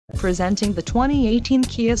Presenting the 2018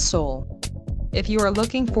 Kia Soul. If you are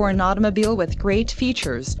looking for an automobile with great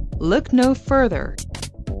features, look no further.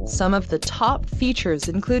 Some of the top features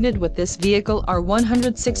included with this vehicle are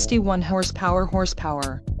 161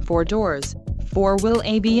 horsepower, 4 doors, 4-wheel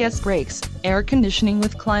ABS brakes, air conditioning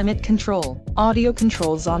with climate control, audio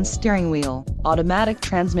controls on steering wheel, automatic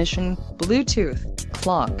transmission, Bluetooth,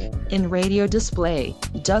 clock, in-radio display,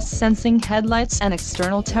 dust-sensing headlights and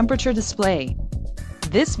external temperature display.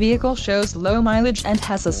 This vehicle shows low mileage and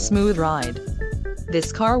has a smooth ride.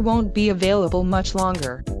 This car won't be available much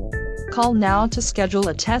longer. Call now to schedule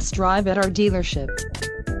a test drive at our dealership.